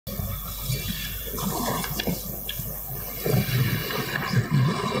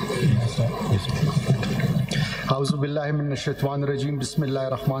Auzu billahi minash shaitanir rajim.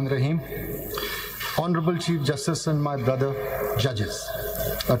 Bismillahir Rahmanir Rahim. Honorable Chief Justice and my brother judges,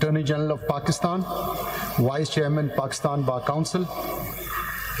 Attorney General of Pakistan, Vice Chairman Pakistan Bar Council,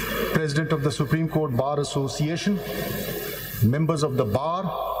 President of the Supreme Court Bar Association, members of the bar,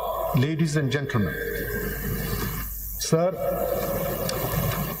 ladies and gentlemen. Sir,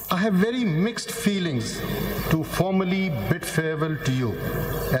 I have very mixed feelings to formally bid farewell to you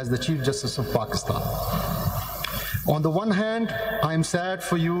as the Chief Justice of Pakistan. On the one hand, I am sad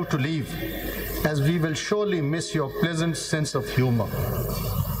for you to leave, as we will surely miss your pleasant sense of humor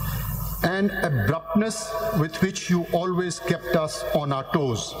and abruptness with which you always kept us on our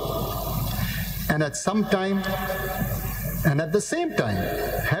toes. And at the same time,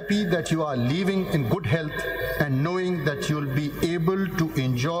 happy that you are leaving in good health and knowing that you'll be able to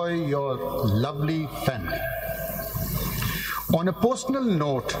enjoy your lovely family. On a personal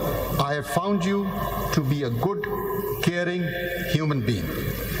note, I have found you to be a good, caring human being.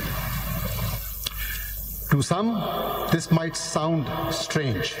 To some, this might sound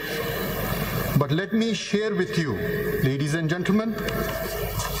strange, but let me share with you, ladies and gentlemen,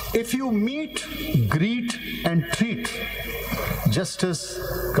 if you meet, greet and treat Justice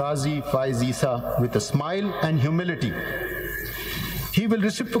Qazi Faez with a smile and humility, he will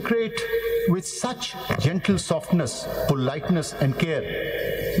reciprocate with such gentle softness, politeness and care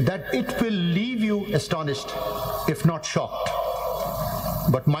that it will leave you astonished, if not shocked.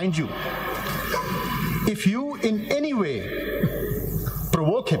 But mind you, if you in any way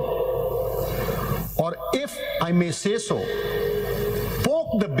provoke him, or if I may say so,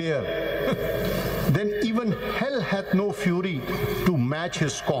 poke the bear, then even hell hath no fury to match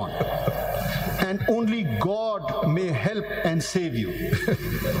his scorn, and only God may help and save you.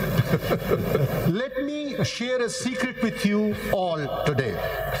 Let me share a secret with you all today,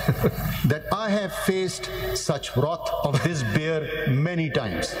 that I have faced such wrath of this bear many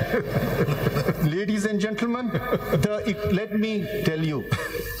times. Ladies and gentlemen, let me tell you,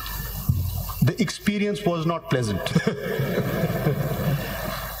 the experience was not pleasant.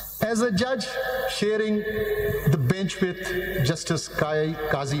 As a judge sharing the bench with Justice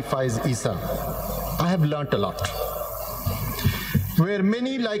Qazi Faez, I have learnt a lot. Where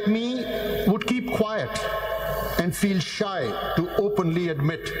many like me would keep quiet and feel shy to openly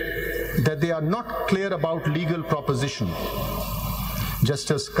admit that they are not clear about legal proposition,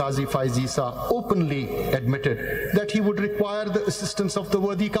 Justice Qazi Faez openly admitted that he would require the assistance of the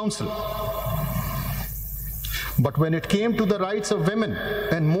worthy counsel. But when it came to the rights of women,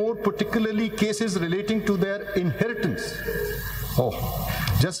 and more particularly cases relating to their inheritance,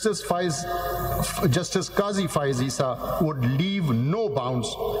 Justice Qazi Faez would leave no bounds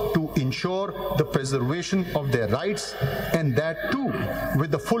to ensure the preservation of their rights, and that too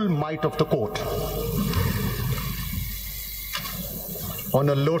with the full might of the court. On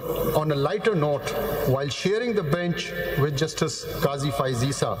a lighter note, while sharing the bench with Justice Qazi Faez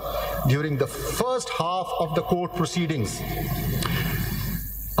during the first half of the court proceedings,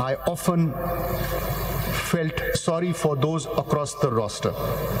 I often felt sorry for those across the roster,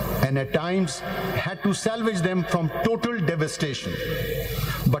 and at times had to salvage them from total devastation.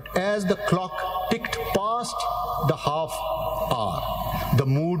 But as the clock ticked past the half hour, the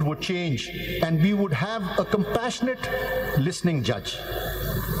mood would change and we would have a compassionate listening judge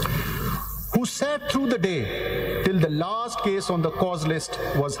who sat through the day till the last case on the cause list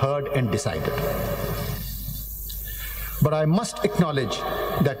was heard and decided. But I must acknowledge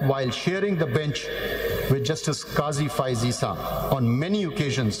that while sharing the bench with Justice Qazi Faez on many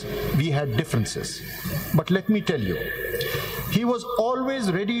occasions, we had differences. But let me tell you, he was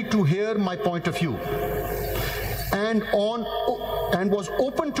always ready to hear my point of view and was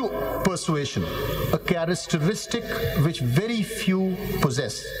open to persuasion, a characteristic which very few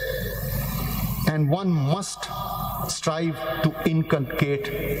possess, and one must strive to inculcate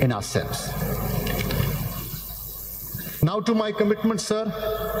in ourselves. Now to my commitment, sir.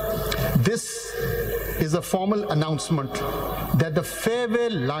 This is a formal announcement that the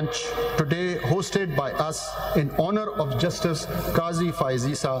farewell lunch today hosted by us in honor of Justice Qazi Faez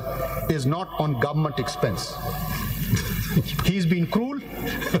is not on government expense. He's been cruel.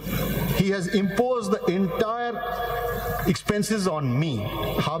 He has imposed the entire expenses on me.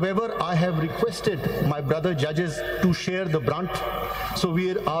 However, I have requested my brother judges to share the brunt. So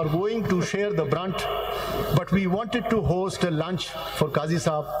we are going to share the brunt. But we wanted to host a lunch for Qazi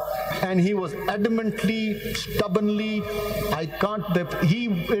Saab, and he was adamantly, stubbornly,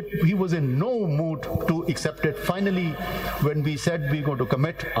 he was in no mood to accept it. Finally, when we said we're going to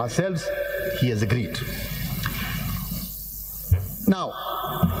commit ourselves, he has agreed. Now,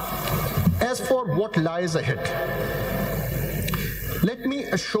 as for what lies ahead, let me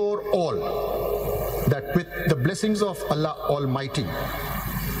assure all that with the blessings of Allah Almighty,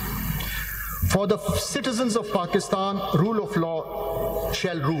 for the citizens of Pakistan, rule of law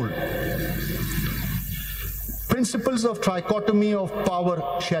shall rule. Principles of trichotomy of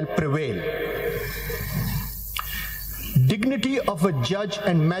power shall prevail. Dignity of a judge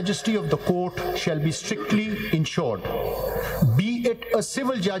and majesty of the court shall be strictly ensured, be it a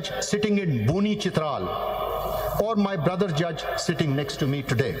civil judge sitting in Buni Chitral or my brother judge sitting next to me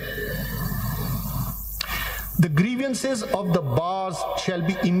today. The grievances of the bars shall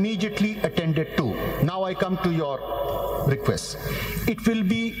be immediately attended to. Now I come to your request. It will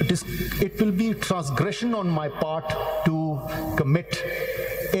be transgression on my part to commit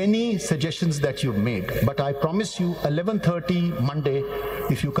any suggestions that you've made, but I promise you 11:30 Monday,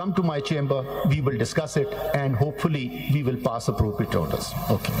 if you come to my chamber, we will discuss it and hopefully we will pass appropriate orders.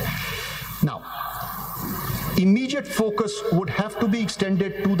 Okay. Now, immediate focus would have to be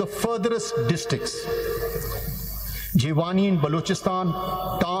extended to the furthest districts. Jiwani in Balochistan,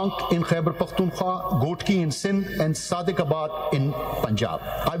 Tank in Khyber Pakhtunkhwa, Gotki in Sindh, and Sadiqabad in Punjab.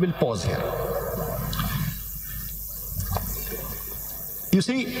 I will pause here. You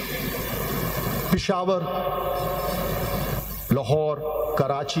see, Peshawar, Lahore,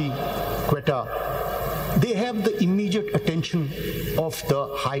 Karachi, Quetta, they have the immediate attention of the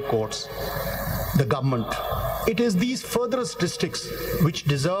high courts, the government. It is these furthest districts which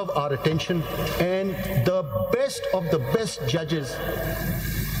deserve our attention, and the best of the best judges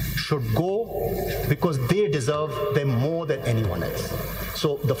should go because they deserve them more than anyone else.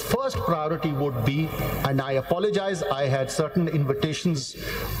 So the first priority would be, and I apologize, I had certain invitations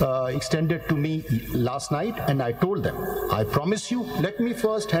extended to me last night, and I told them, I promise you, let me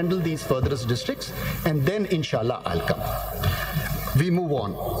first handle these furthest districts, and then inshallah I'll come. We move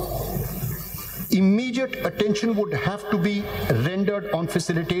on. Immediate attention would have to be rendered on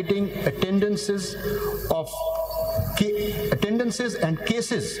facilitating attendances and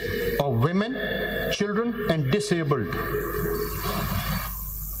cases of women, children, and disabled.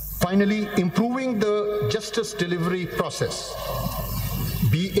 Finally, improving the justice delivery process,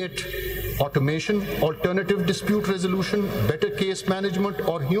 be it automation, alternative dispute resolution, better case management,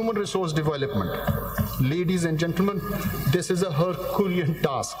 or human resource development. Ladies and gentlemen, this is a Herculean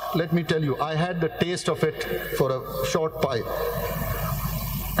task. Let me tell you, I had the taste of it for a short while.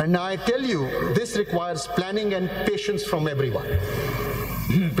 And I tell you, this requires planning and patience from everyone.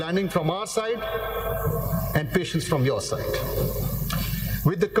 Planning from our side and patience from your side.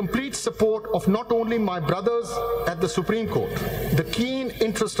 With the complete support of not only my brothers at the Supreme Court, the keen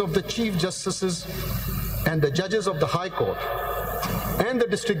interest of the Chief Justices and the judges of the High Court and the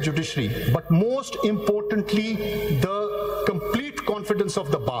District Judiciary, but most importantly, the complete confidence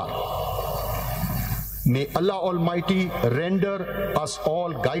of the Bar. May Allah Almighty render us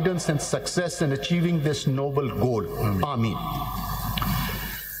all guidance and success in achieving this noble goal. Ameen.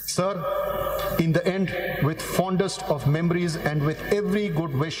 Sir, in the end, with fondest of memories and with every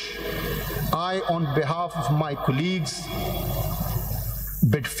good wish, I, on behalf of my colleagues,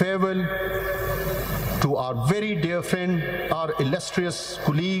 bid farewell to our very dear friend, our illustrious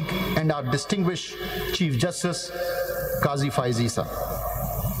colleague, and our distinguished Chief Justice, Qazi Faez.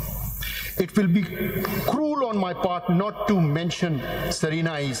 It will be cruel on my part not to mention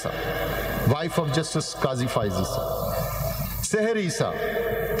Sarina Isa, wife of Justice Qazi Faez, Seher Isa,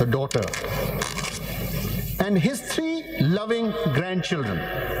 the daughter, and his 3 loving grandchildren,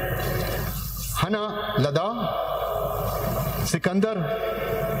 Hana Lada, Sikandar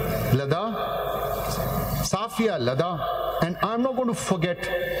Lada, Safia Lada, and I'm not going to forget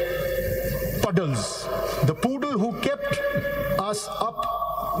Puddles, the poodle who kept us up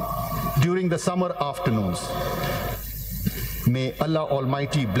during the summer afternoons. May Allah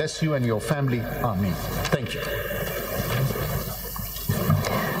Almighty bless you and your family. Ameen. Thank you.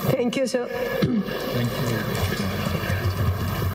 Thank you, sir. Thank you.